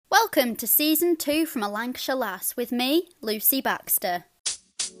Welcome to Season 2 from A Lancashire Lass with me, Lucy Baxter.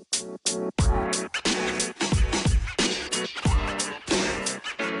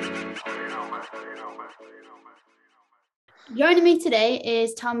 Joining me today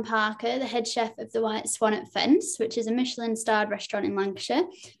is Tom Parker, the head chef of the White Swan at Fence, which is a Michelin-starred restaurant in Lancashire. I'm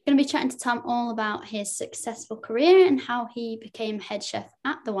going to be chatting to Tom all about his successful career and how he became head chef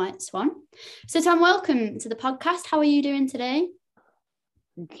at the White Swan. So Tom, welcome to the podcast. How are you doing today?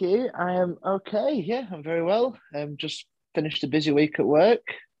 Thank you. I am okay. Yeah, I'm very well. Just finished a busy week at work.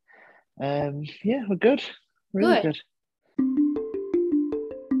 Yeah, we're good. Really good.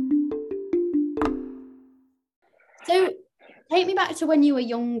 So take me back to when you were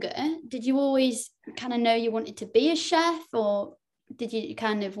younger. Did you always kind of know you wanted to be a chef, or did you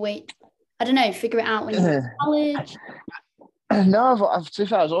kind of wait, I don't know, figure it out when you were in college? No, to be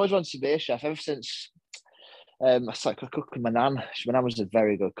fair, I've always wanted to be a chef ever since I started cooking my nan. My nan was a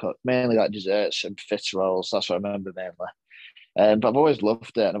very good cook, mainly like desserts and fish rolls. That's what I remember mainly. But I've always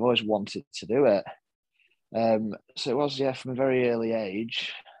loved it and I've always wanted to do it. So it was, yeah, from a very early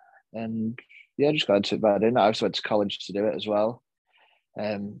age. And yeah, I just got into it by doing that. I also went to college to do it as well.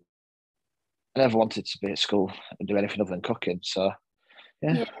 I never wanted to be at school and do anything other than cooking. So,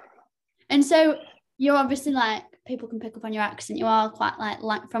 yeah. And so you're obviously like, people can pick up on your accent. You are quite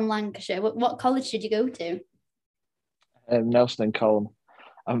like from Lancashire. What college did you go to? Nelson and Colne.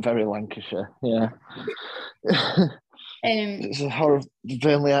 I'm very Lancashire, yeah. It's a horrible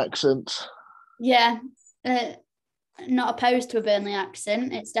Burnley accent. Yeah. Not opposed to a Burnley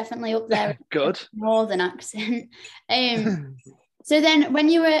accent. It's definitely up there. Good. Northern accent. So then when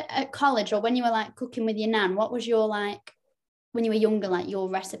you were at college or when you were like cooking with your nan, what was your like, when you were younger, like your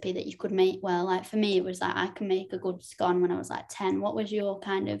recipe that you could make well? Like for me, it was like I can make a good scone when I was like 10. What was your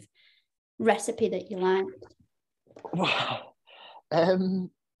kind of recipe that you liked? Wow. I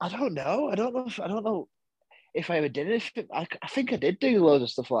don't know. I don't know if I ever did it. I think I did do loads of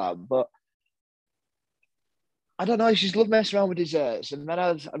stuff like that, but I don't know. I just love messing around with desserts. And then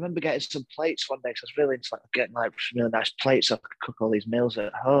I remember getting some plates one day because I was really into like getting like some really nice plates so I could cook all these meals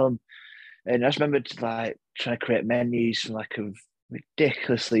at home. And I just remember like trying to create menus from like a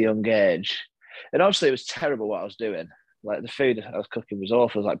ridiculously young age. And obviously it was terrible what I was doing. Like the food I was cooking was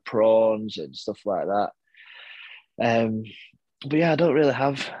awful, it was like prawns and stuff like that. But yeah, I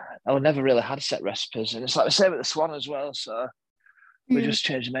never really had set recipes. And it's like the same at the Swan as well. So we just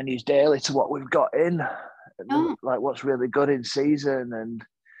change the menus daily to what we've got in, like what's really good in season. And,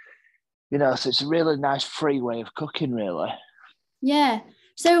 you know, so it's a really nice free way of cooking, really. Yeah.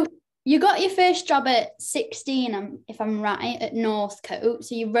 So you got your first job at 16, if I'm right, at Northcote.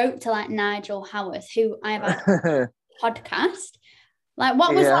 So you wrote to like Nigel Howarth, who I have a podcast. Like,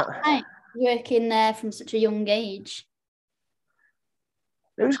 what was that like, working there from such a young age?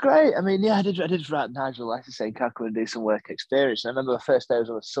 It was great. I mean, yeah, I did write Nigel a letter saying, can I come and do some work experience? And I remember the first day was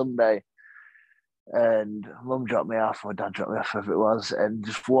on a Sunday and mum dropped me off, or dad dropped me off, whoever it was, and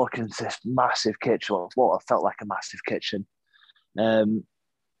just walking into this massive kitchen, what felt like a massive kitchen.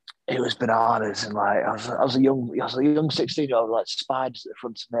 It was bananas, and like I was a young 16-year-old, like spiders at the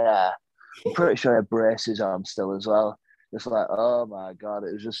front of my hair. I'm pretty sure I had braces on still as well. Just like, oh my god,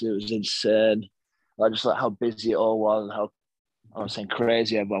 it was insane. Like just like how busy it all was, and how I was saying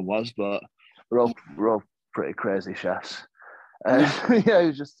crazy everyone was, but we're all pretty crazy chefs. Yeah,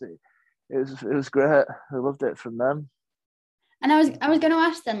 it was great. I loved it from them. And I was going to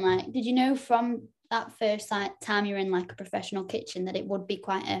ask then, like, did you know from that first like time you're in like a professional kitchen that it would be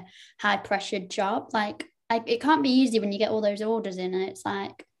quite a high pressured job? Like it can't be easy when you get all those orders in and it's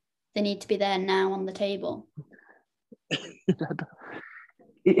like they need to be there now on the table.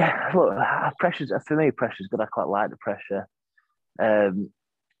 Yeah, look, pressure's for me. Pressure's good. I quite like the pressure. I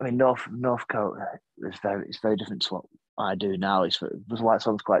mean, Northcote is it's very different to what I do now. It's White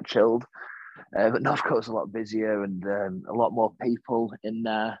Swan's quite chilled, but Northcote's a lot busier and a lot more people in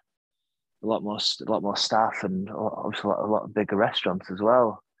there, a lot more staff, and obviously a lot of bigger restaurants as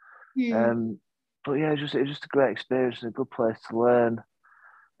well. But yeah, it was just a great experience and a good place to learn.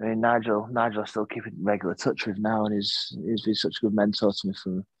 I mean, Nigel, I still keep in regular touch with now, and he's been such a good mentor to me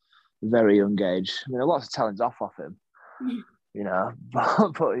from a very young age. I mean, lots of talents off him, you know,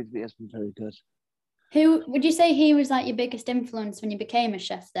 but he has been very good. Who would you say he was like your biggest influence when you became a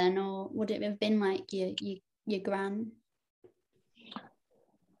chef then, or would it have been like your gran?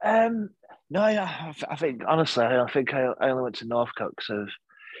 No, yeah, I think honestly, I think I only went to Northcote because of,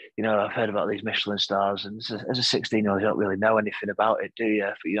 you know, I've heard about these Michelin stars, and as a 16-year-old, you don't really know anything about it, do you?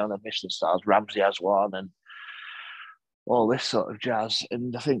 But you know, the Michelin stars, Ramsay has one, and all this sort of jazz.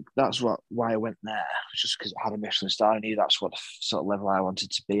 And I think that's why I went there, just because it had a Michelin star. I knew that's what sort of level I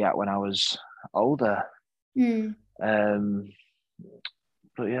wanted to be at when I was older. Mm.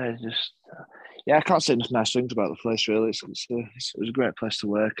 But yeah, just yeah, I can't say enough nice things about the place. Really, it was a great place to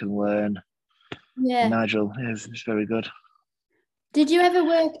work and learn. And Yeah. Nigel, yeah, it's very good. Did you ever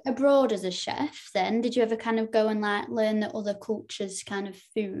work abroad as a chef then? Did you ever kind of go and like learn the other cultures' kind of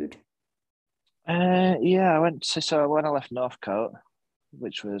food? Yeah, I went to so when I left Northcote,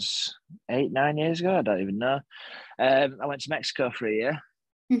 which was 8, 9 years ago. I don't even know. I went to Mexico for a year.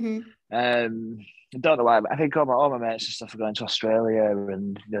 Mm-hmm. I don't know why, but I think all my mates and stuff are going to Australia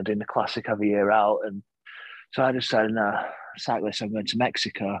and doing the classic every year out. And so I just said, no, cyclist, I'm going to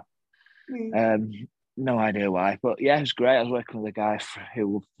Mexico. Mm. No idea why, but yeah, it was great. I was working with a guy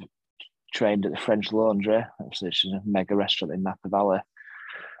who trained at the French Laundry, which is a mega restaurant in Napa Valley.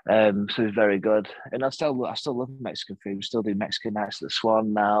 So it was very good, and I still love Mexican food. We still do Mexican nights at the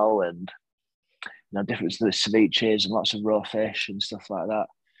Swan now, and different the ceviches and lots of raw fish and stuff like that.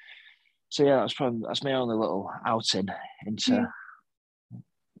 So yeah, that's my only little outing into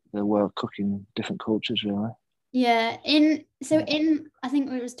the world, cooking different cultures, really. Yeah. In I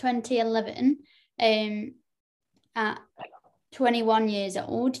think it was 2011, at 21 years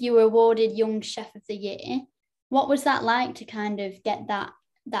old, you were awarded Young Chef of the Year. What was that like to kind of get that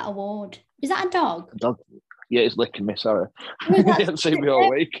award? Is that a dog? Dog, yeah, it's licking me. Sorry, Was you that haven't seen me all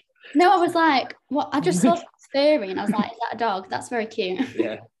week. No, I was like, what? I just saw furry and I was like, is that a dog? That's very cute.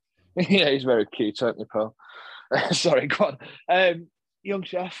 Yeah, yeah, he's very cute, certainly, Paul. Sorry, go on. Young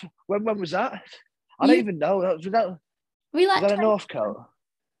Chef, when was that? I don't even know. We Was like that a Northcote?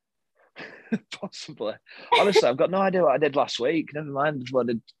 Possibly. Honestly, I've got no idea what I did last week. Never mind what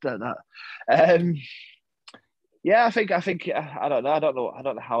I did that. Yeah, I think I don't know. I don't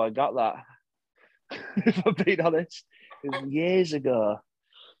know how I got that. If I'm being honest, it was years ago.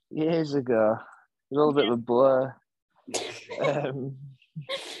 Years ago, it was all a bit of a blur.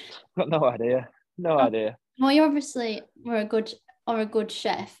 Got no idea. No idea. Well, you obviously were a good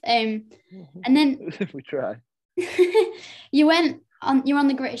chef. And then We try. you were on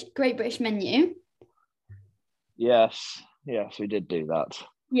the Great British Menu. Yes, we did do that.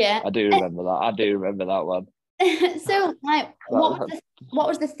 Yeah, I do remember that. I do remember that one. So, like, what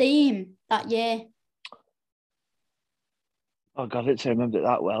was the theme that year? Oh God, I didn't remember it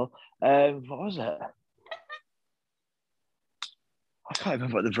that well. What was it? I can't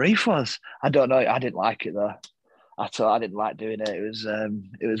remember what the brief was. I don't know. I didn't like it though. At all. I didn't like doing it.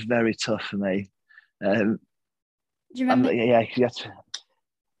 It was very tough for me. Do you remember? Yeah, you have to,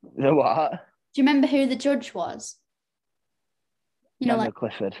 you know what? Do you remember who the judge was? Daniel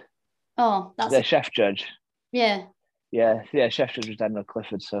Clifford. Oh, that's the chef judge. Yeah. Yeah, chef judge was Daniel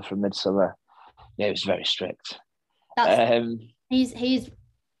Clifford. So from Midsummer, yeah, it was very strict. He's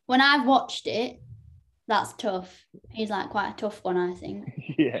when I've watched it, that's tough. He's like quite a tough one, I think.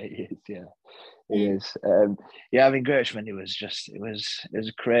 Yeah, he is. Yeah, he is. Yeah, I mean, Great Menu was it was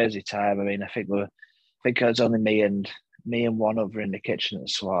a crazy time. I mean, I think it was only me and one other in the kitchen at the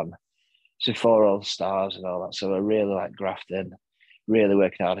Swan. So 4 all stars and all that. So we're really like grafting, really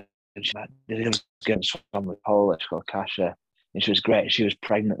working hard. And she was getting Swan with Polish called Kasia, and she was great. She was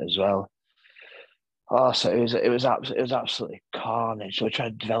pregnant as well. Oh, so it was absolutely carnage. So we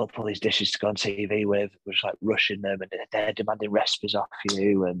tried to develop all these dishes to go on TV with. We're just like rushing them, and they're demanding recipes off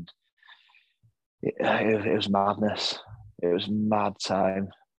you, and it was madness. It was mad time.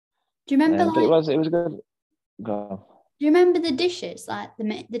 Do you remember? But it was good. Go on. Do you remember the dishes, like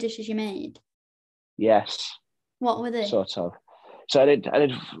the dishes you made? Yes. What were they? Sort of. So I did.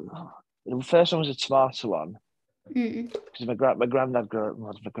 The first one was a tomato one. Because my granddad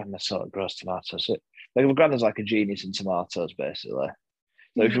sort of grows tomatoes. So, my granddad's like a genius in tomatoes, basically.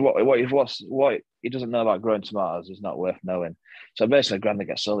 So if what he doesn't know about growing tomatoes is not worth knowing. So basically, granddad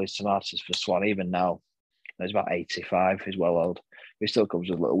gets all these tomatoes for Swan. Even now, he's about 85. He's well old. He still comes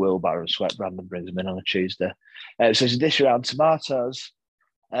with a little wheelbarrow and sweat brand and brings them in on a Tuesday. So it's a dish around tomatoes.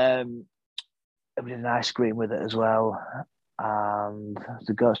 And we did an ice cream with it as well. And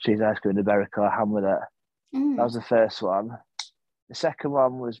the goat cheese ice cream and the Berrico ham with it. That was the first one. The second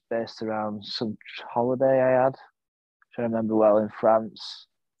one was based around some holiday I had, which I remember well, in France.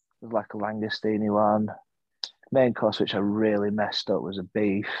 It was like a langoustine one. Main course, which I really messed up, was a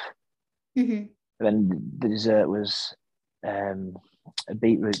beef. And then the dessert was a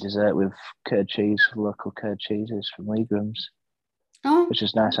beetroot dessert with curd cheese, local curd cheeses from Leagram's, which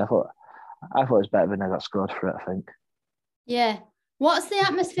was nice. I thought it was better than I got scored for it, I think. Yeah. What's the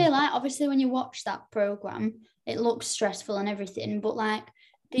atmosphere like? Obviously, when you watch that program, it looks stressful and everything, but like,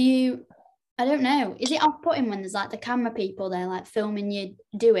 do you I don't know. Is it off-putting when there's like the camera people there like filming you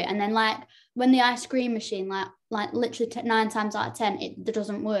do it, and then like when the ice cream machine like literally 9 times out of 10 it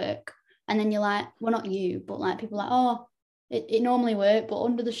doesn't work, and then you're like, well, not you, but like people are like, oh, it normally worked, but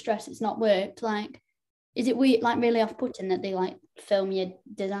under the stress it's not worked. Like, is it weird, like really off-putting that they like film your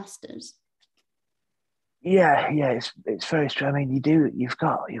disasters? Yeah, it's very strange. I mean, you've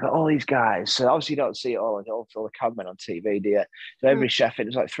got all these guys. So obviously you don't see it all the cameramen on TV, do you? So every chef,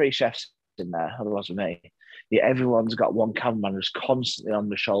 there's like 3 chefs in there, otherwise with me. Yeah, everyone's got one cameraman who's constantly on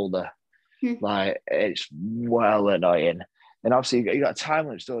the shoulder. Like, it's well annoying. And obviously you got a time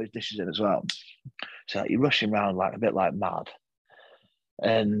limit to all these dishes in as well. So like, you're rushing around like a bit like mad.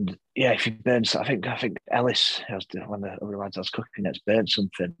 And yeah, if you burn, I think Ellis, one of the other lads I was cooking, it's burnt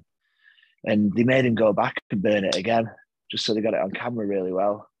something, and they made him go back and burn it again, just so they got it on camera really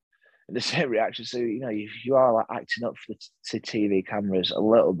well. And the same reaction. So you are like acting up for the TV cameras a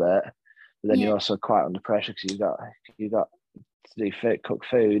little bit, but then you're also quite under pressure because you got to do cook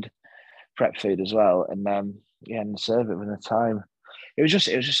food, prep food as well, and then and serve it within the time. It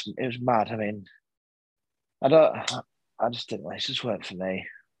was mad. I mean, I just didn't like it. Just worked for me.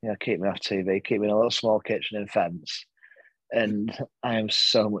 Keep me off TV, keep me in a little small kitchen and fence, and I am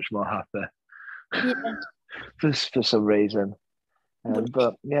so much more happy for some reason.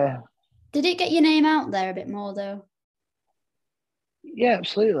 But yeah, did it get your name out there a bit more though? Yeah,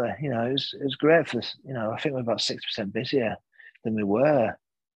 absolutely. It was great for this. I think we're about 6% busier than we were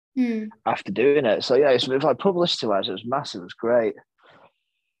after doing it. So yeah, it's like publicity wise, it was massive. It was great.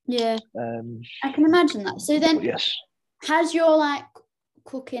 Yeah, I can imagine that. So then, yes, has your like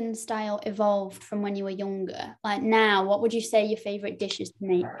cooking style evolved from when you were younger? Like now, what would you say your favorite dishes to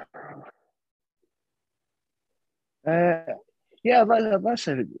make? Yeah, I'd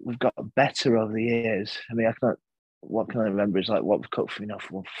say we've got better over the years. I mean, what can I remember is like what we've cooked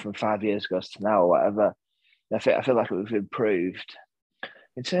from 5 years ago to now or whatever. I feel like we've improved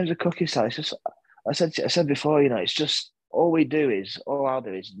in terms of cooking style. It's just I said before, it's just all I'll do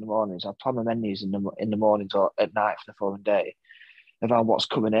is in the mornings I plan the menus in the mornings or at night for the following day around what's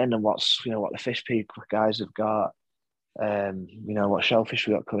coming in and what the fish people guys have got, what shellfish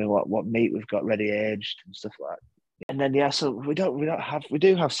we got coming, what meat we've got ready aged and stuff like that. And then so we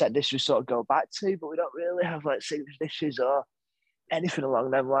do have set dishes we sort of go back to, but we don't really have like signature dishes or anything along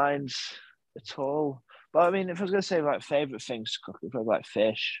them lines at all. But I mean, if I was going to say like favourite things to cook, it's probably like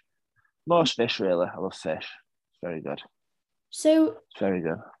fish. Most fish, really. I love fish. It's very good. So it's very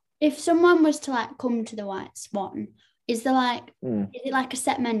good. If someone was to like come to the White Swan, is there like is it like a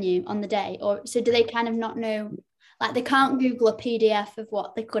set menu on the day, or so do they kind of not know? Like they can't Google a PDF of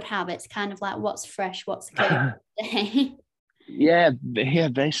what they could have. It's kind of like what's fresh, what's good. Yeah,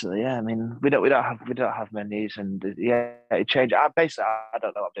 basically, yeah. I mean, we don't have menus, and it changes. I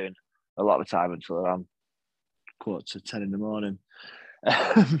don't know what I'm doing a lot of the time until around 9:45 in the morning.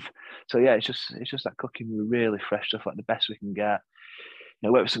 So yeah, it's just that cooking really fresh stuff, like the best we can get.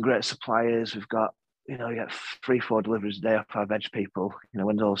 We work with some great suppliers. We've got we get 3-4 deliveries a day off our veg people.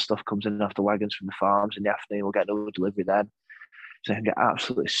 When all the stuff comes in off the wagons from the farms in the afternoon, we'll get another delivery then. So you can get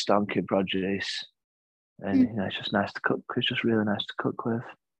absolutely stonking produce. And it's just nice to cook. It's just really nice to cook with.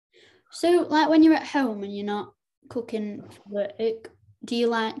 So like when you're at home and you're not cooking for work, do you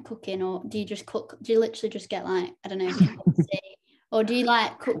like cooking, or do you just cook? Do you literally just get like, I don't know, or do you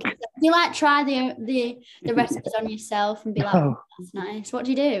like cook? Do you like try the recipes on yourself and be like, oh, that's nice? What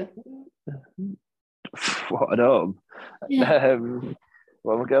do you do? What at home? Yeah.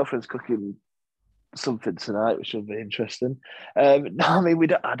 Well, my girlfriend's cooking something tonight, which will be interesting. No, I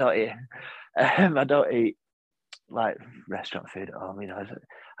mean I don't eat like restaurant food at home. I don't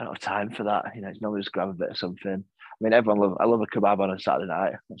have time for that. It's normally just grab a bit of something. I mean, I love a kebab on a Saturday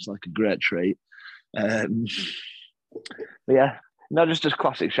night. That's like a great treat. But yeah, not just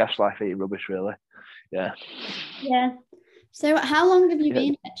classic chef's life, eating rubbish, really. Yeah. Yeah. So how long have you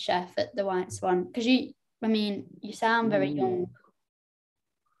been head chef at the White Swan? Because you sound very young.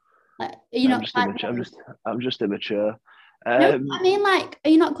 Like, are you not quite young? I'm just immature. No, I mean, like,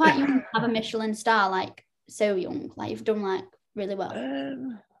 are you not quite young to have a Michelin star? Like, so young, like you've done like really well.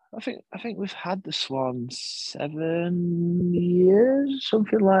 I think we've had the Swan 7 years,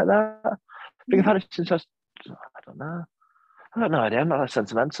 something like that. I think I've had it since I don't know. I got no idea. I'm not that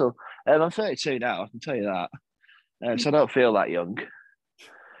sentimental. I'm 32 now. I can tell you that. So I don't feel that young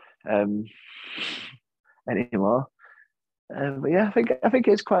anymore. But yeah, I think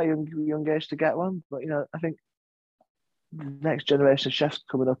it's quite a young age to get one. But I think the next generation of chefs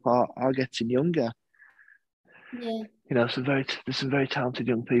coming up are getting younger. Yeah. There's some very talented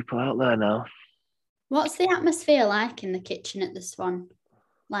young people out there now. What's the atmosphere like in the kitchen at the Swan?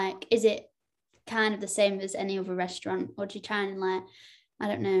 Like, is it kind of the same as any other restaurant, or do you try and like, I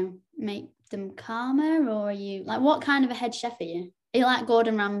don't know, make them calmer, or are you like, what kind of a head chef are you? Are you like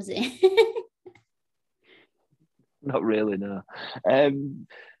Gordon Ramsay? Not really, no. I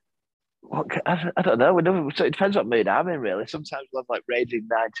don't know. So it depends what mood I'm in, really. Sometimes we'll have like raging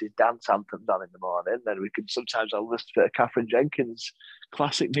 90s dance anthems on in the morning. Then we can sometimes I'll listen to a bit of Catherine Jenkins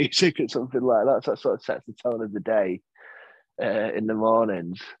classic music or something like that. So that sort of sets the tone of the day in the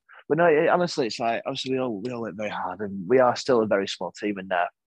mornings. But no, honestly, it's like obviously we all work very hard, and we are still a very small team in there.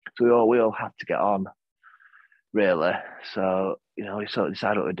 So we all have to get on, really. So we sort of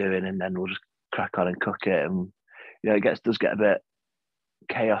decide what we're doing, and then we'll just crack on and cook it. And it does get a bit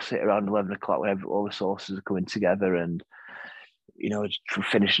chaos around 11 o'clock when all the sauces are coming together, and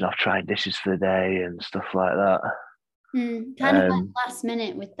finishing off trying dishes for the day and stuff like that. Kind of like last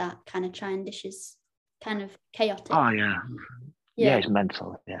minute with that kind of trying dishes, kind of chaotic. Oh yeah, it's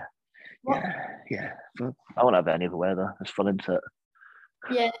mental. Yeah. But I won't have it any other way though. It's fun, isn't it?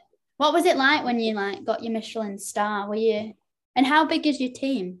 Yeah. What was it like when you like got your Michelin star? And how big is your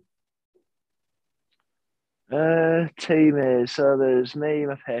team? Team is, so there's me,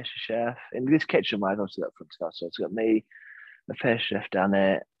 my pastry chef. In this kitchen, I've obviously got front staff, so it's got me, my pastry chef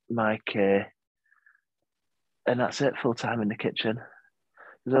Danny, Mikey, and that's it, full time in the kitchen.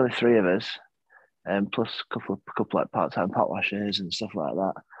 There's only 3 of us, plus a couple like part-time pot washers and stuff like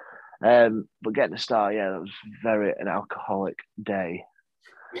that. But getting the star, that was very an alcoholic day.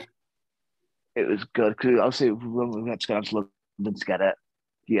 It was good because obviously we had to go down to London to get it.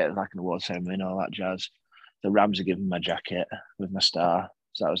 Like an award ceremony and all that jazz. So Ramsay gave me my jacket with my star,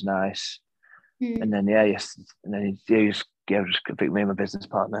 so that was nice. And then he just picked me and my business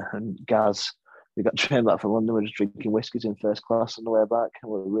partner and Gaz. We got train back from London. We were just drinking whiskies in first class on the way back,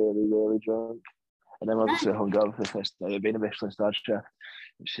 and we were really, really drunk. And then we obviously hung over for the first day of being a Michelin starred chef,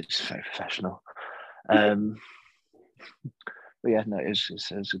 which is very professional. But yeah, no, it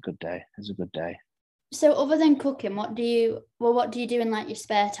was a good day. It was a good day. So other than cooking, what do you do in like your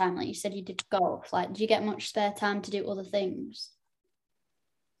spare time? Like you said you did golf. Like, do you get much spare time to do other things?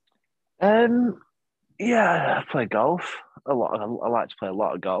 Yeah, I play golf a lot. I like to play a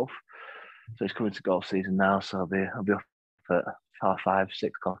lot of golf. So it's coming to golf season now, so I'll be up at 5:30,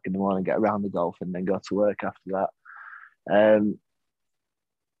 6 o'clock in the morning, get around the golf, and then go to work after that.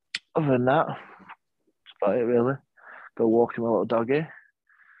 Other than that, that's about it really. Go walking my little doggy.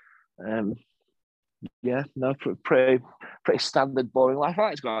 Pretty standard, boring life. I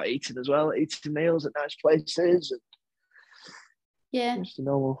like to go out eating as well, eating meals at nice places. And just the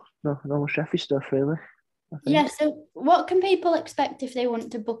normal chefy stuff, really. Yeah. So, what can people expect if they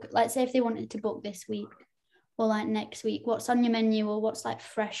want to book? Like, say if they wanted to book this week or like next week, what's on your menu or what's like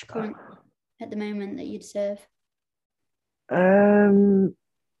fresh current at the moment that you'd serve?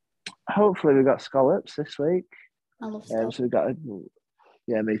 Hopefully we got scallops this week. I love scallops. So we got,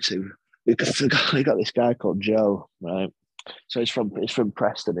 me too. We got this guy called Joe, right? So he's from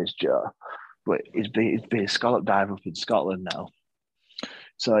Preston, is Joe, but he's been a scallop diver up in Scotland now.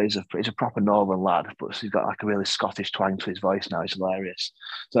 So he's a proper northern lad, but he's got like a really Scottish twang to his voice now. He's hilarious.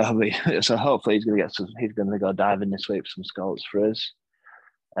 So hopefully he's gonna go diving this week for some scallops for us.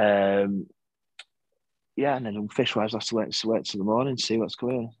 And then fish wise, I have to wait till the morning to see what's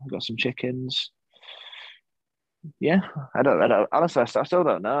coming. I've got some chickens. Yeah, I don't honestly, I still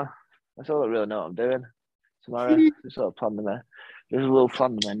don't know. I still don't really know what I'm doing tomorrow. Just sort of there's a little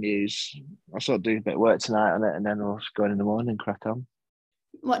plan the menus. I'll sort of do a bit of work tonight on it, and then we'll just go in the morning and crack on.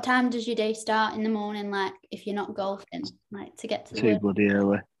 What time does your day start in the morning? Like, if you're not golfing, like to get to the too work? bloody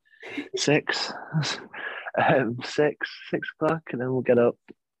early. 6, 6 o'clock, and then we'll get up.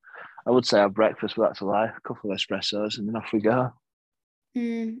 I would say have breakfast, but that's a lie. A couple of espressos, and then off we go.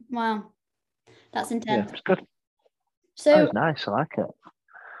 Wow, that's intense. Yeah, it's good. So that was nice. I like it.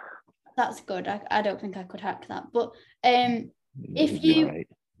 That's good. I don't think I could hack that. But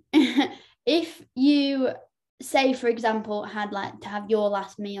if you say, for example, had like to have your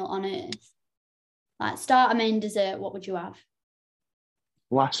last meal on Earth, like starter, main, dessert, what would you have?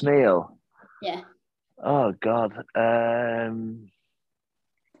 Last meal? Yeah. Oh God.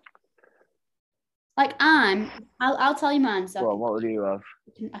 Like I'll tell you mine. So what would you have?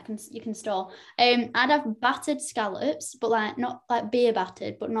 You can stall. I'd have battered scallops, but like not like beer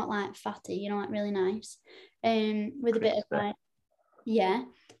battered, but not like fatty. Like really nice. With a bit of like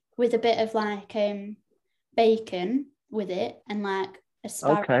with a bit of like bacon with it, and like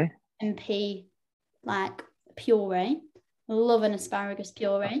asparagus and pea like puree. Love an asparagus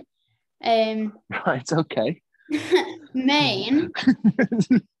puree. Right. Okay. Main.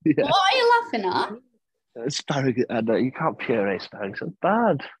 Yeah. What are you laughing at? Asparagus. I know you can't puree asparagus. It's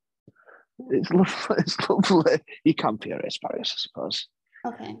bad. It's lovely. It's lovely. You can be a asparagus, I suppose.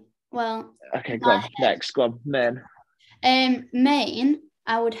 Okay. Well, Okay, go on. Next, go on. Main. Main,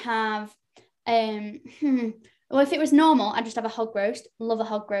 I would have well, if it was normal, I'd just have a hog roast. Love a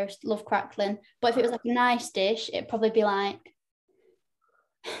hog roast, love crackling. But if it was like a nice dish, it'd probably be like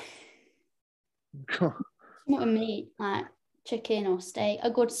something with meat, like chicken or steak. A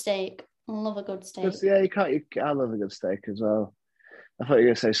good steak. Love a good steak. Yeah, you can't. I love a good steak as well. I thought you were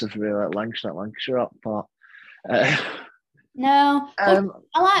going to say something really like Lancashire hot pot. No, I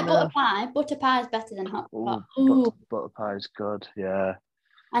like no. butter pie. Butter pie is better than hot pot. Butter pie is good, yeah.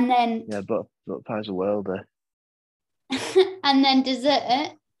 And then butter pie's a worldie. and then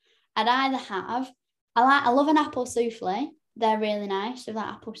dessert, I'd either have I love an apple souffle. They're really nice with that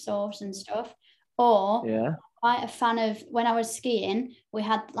apple sauce and stuff. Or quite a fan of when I was skiing, we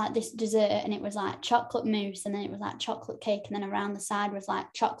had like this dessert and it was like chocolate mousse and then it was like chocolate cake and then around the side was like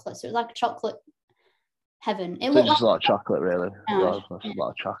chocolate. So it was like a chocolate heaven. It looked just like a lot of chocolate, really. A lot of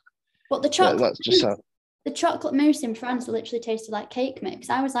chocolate. But the chocolate, that's just so. The chocolate mousse in France literally tasted like cake mix.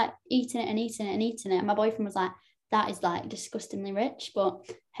 I was like eating it and eating it and eating it. And my boyfriend was like, that is like disgustingly rich. But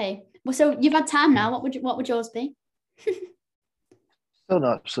hey, well, so you've had time now. What would yours be? Still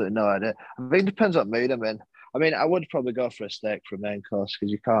absolutely no idea. I think it depends what mood I'm in. I mean, I would probably go for a steak for a main course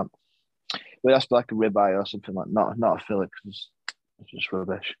because you can't. But that's like a ribeye or something like not a fillet because it's just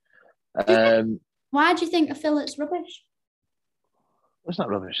rubbish. Why do you think a fillet's rubbish? It's not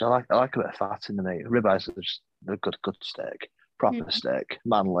rubbish. I like a bit of fat in the meat. Ribeyes are just a good steak, proper steak,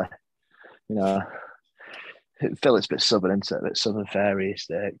 manly. You know, fillet's a bit southern, isn't it? A bit southern fairy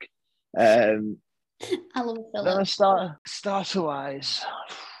steak. I love a fillet. Then starter wise,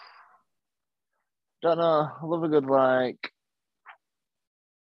 don't know. I love a good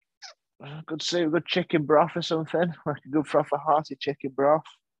good soup, good chicken broth or something, like a good proper hearty chicken broth.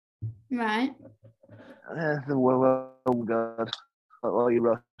 Right. Yeah, well good. Like all your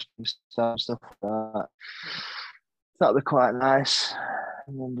roasting stuff like that. That'd be quite nice.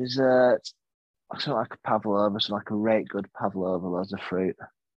 And then dessert, something like a pavlova, something like a right good pavlova, loads of fruit.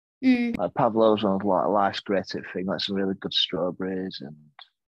 Like pavlova's one of like a life's greatest thing, like some really good strawberries and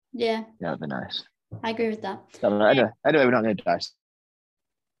that'd be nice. I agree with that. Anyway, we're not going to dice.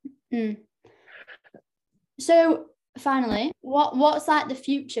 So finally, what's like the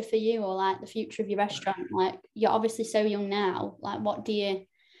future for you, or like the future of your restaurant? Like you're obviously so young now. Like what do you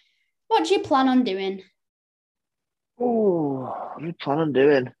plan on doing? Oh, what do you plan on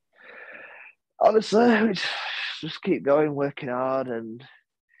doing? Honestly, just keep going, working hard, and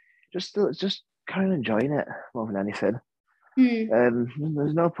just kind of enjoying it more than anything.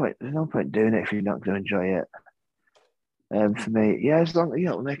 There's no point doing it if you're not going to enjoy it. For me, as long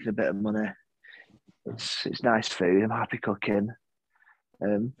as we're making a bit of money, it's nice food. I'm happy cooking.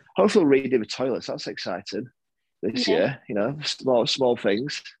 Hopefully we'll redo the toilets. That's exciting this year. You know, small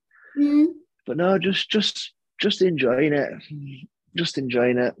things. But no, just enjoying it. Just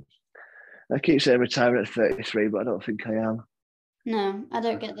enjoying it. I keep saying retiring at 33, but I don't think I am. No, I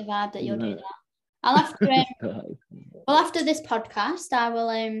don't get the vibe that you'll do that. I'll have to. Well, after this podcast,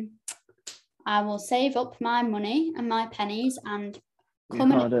 I will save up my money and my pennies and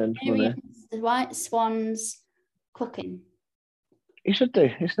come and experience the White Swans cooking. You should do.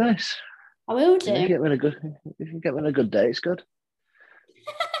 It's nice. I will do. If you get me on a good day, it's good.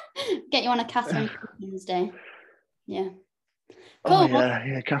 Get you on a Catherine Jenkins day. Yeah. Cool. Oh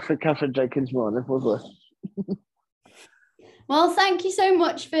yeah, Catherine Jenkins morning, lovely. Well, thank you so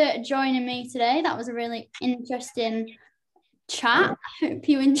much for joining me today. That was a really interesting chat. I hope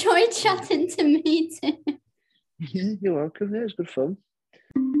you enjoyed chatting to me too. Yeah, you're welcome. Yeah, it was good fun.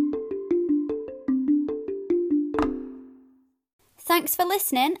 Thanks for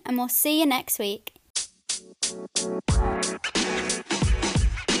listening, and we'll see you next week.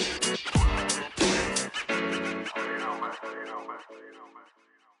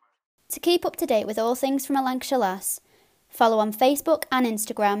 To keep up to date with all things From a Lancashire Lass, follow on Facebook and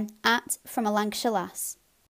Instagram @From a Lancashire Lass.